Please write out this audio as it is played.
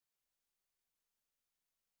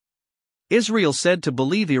Israel said to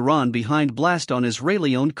believe Iran behind blast on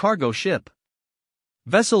Israeli-owned cargo ship.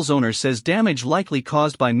 Vessel's owner says damage likely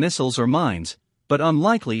caused by missiles or mines, but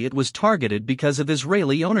unlikely it was targeted because of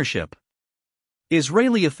Israeli ownership.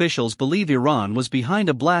 Israeli officials believe Iran was behind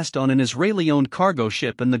a blast on an Israeli-owned cargo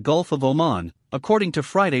ship in the Gulf of Oman, according to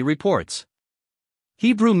Friday reports.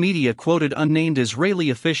 Hebrew media quoted unnamed Israeli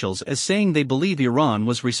officials as saying they believe Iran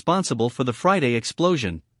was responsible for the Friday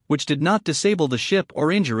explosion, which did not disable the ship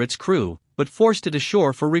or injure its crew, but forced it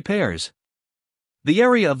ashore for repairs. The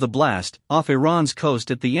area of the blast, off Iran's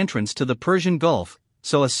coast at the entrance to the Persian Gulf,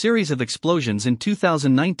 saw a series of explosions in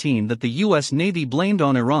 2019 that the U.S. Navy blamed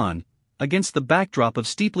on Iran, against the backdrop of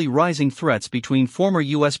steeply rising threats between former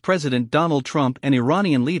U.S. President Donald Trump and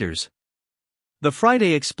Iranian leaders. The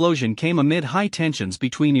Friday explosion came amid high tensions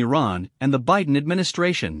between Iran and the Biden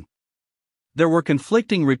administration. There were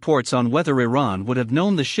conflicting reports on whether Iran would have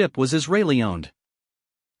known the ship was Israeli-owned.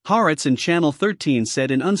 Haaretz and Channel 13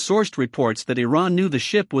 said in unsourced reports that Iran knew the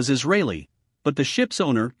ship was Israeli, but the ship's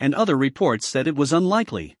owner and other reports said it was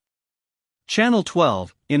unlikely. Channel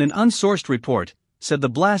 12, in an unsourced report, said the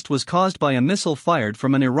blast was caused by a missile fired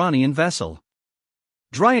from an Iranian vessel.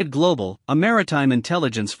 Dryad Global, a maritime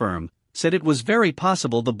intelligence firm, said it was very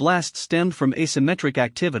possible the blast stemmed from asymmetric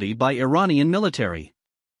activity by Iranian military.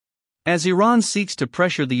 As Iran seeks to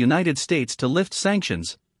pressure the United States to lift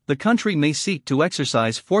sanctions, the country may seek to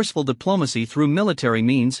exercise forceful diplomacy through military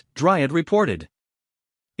means, Dryad reported.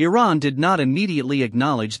 Iran did not immediately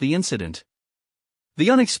acknowledge the incident. The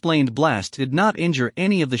unexplained blast did not injure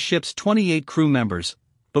any of the ship's 28 crew members,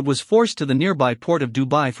 but was forced to the nearby port of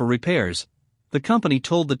Dubai for repairs, the company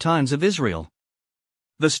told the Times of Israel.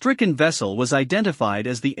 The stricken vessel was identified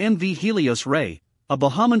as the MV Helios Ray, a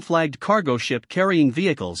Bahamian-flagged cargo ship carrying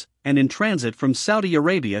vehicles, and in transit from Saudi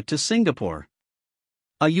Arabia to Singapore.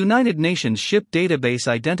 A United Nations ship database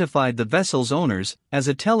identified the vessel's owners as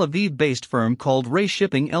a Tel Aviv-based firm called Ray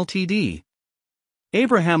Shipping Ltd.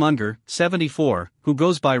 Abraham Unger, 74, who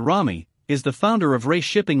goes by Rami, is the founder of Ray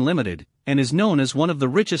Shipping Limited, and is known as one of the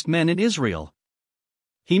richest men in Israel.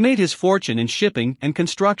 He made his fortune in shipping and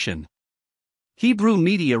construction. Hebrew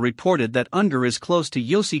media reported that Unger is close to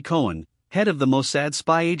Yossi Cohen, head of the Mossad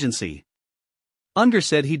spy agency. Unger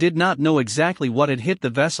said he did not know exactly what had hit the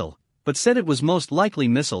vessel, but said it was most likely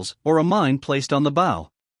missiles or a mine placed on the bow.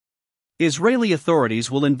 Israeli authorities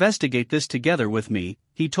will investigate this together with me,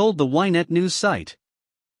 he told the Ynet news site.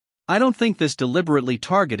 I don't think this deliberately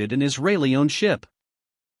targeted an Israeli-owned ship.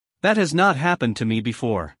 That has not happened to me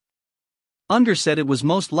before. Unger said it was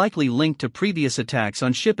most likely linked to previous attacks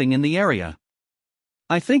on shipping in the area.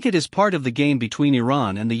 I think it is part of the game between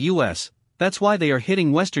Iran and the U.S., that's why they are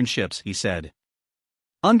hitting Western ships, he said.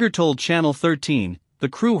 Unger told Channel 13, the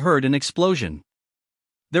crew heard an explosion.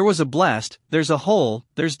 There was a blast, there's a hole,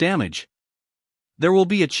 there's damage. There will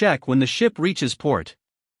be a check when the ship reaches port.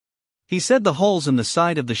 He said the holes in the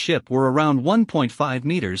side of the ship were around 1.5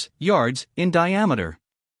 meters, yards, in diameter.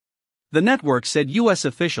 The network said U.S.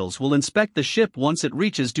 officials will inspect the ship once it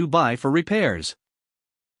reaches Dubai for repairs.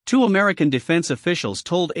 Two American defense officials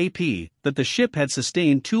told AP that the ship had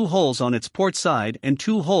sustained 2 holes on its port side and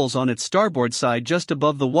 2 holes on its starboard side just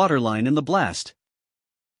above the waterline in the blast.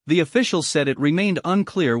 The officials said it remained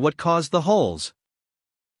unclear what caused the holes.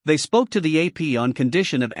 They spoke to the AP on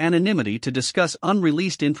condition of anonymity to discuss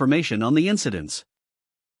unreleased information on the incidents.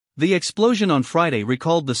 The explosion on Friday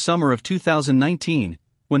recalled the summer of 2019,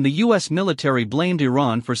 when the U.S. military blamed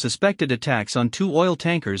Iran for suspected attacks on 2 oil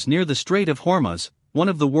tankers near the Strait of Hormuz, one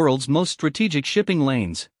of the world's most strategic shipping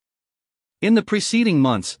lanes. In the preceding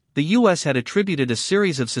months, the U.S. had attributed a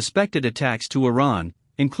series of suspected attacks to Iran,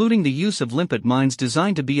 including the use of limpet mines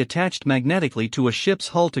designed to be attached magnetically to a ship's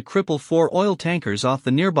hull to cripple 4 oil tankers off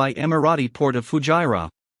the nearby Emirati port of Fujairah.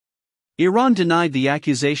 Iran denied the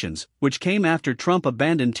accusations, which came after Trump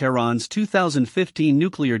abandoned Tehran's 2015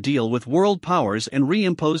 nuclear deal with world powers and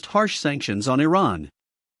reimposed harsh sanctions on Iran.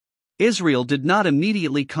 Israel did not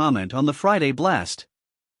immediately comment on the Friday blast.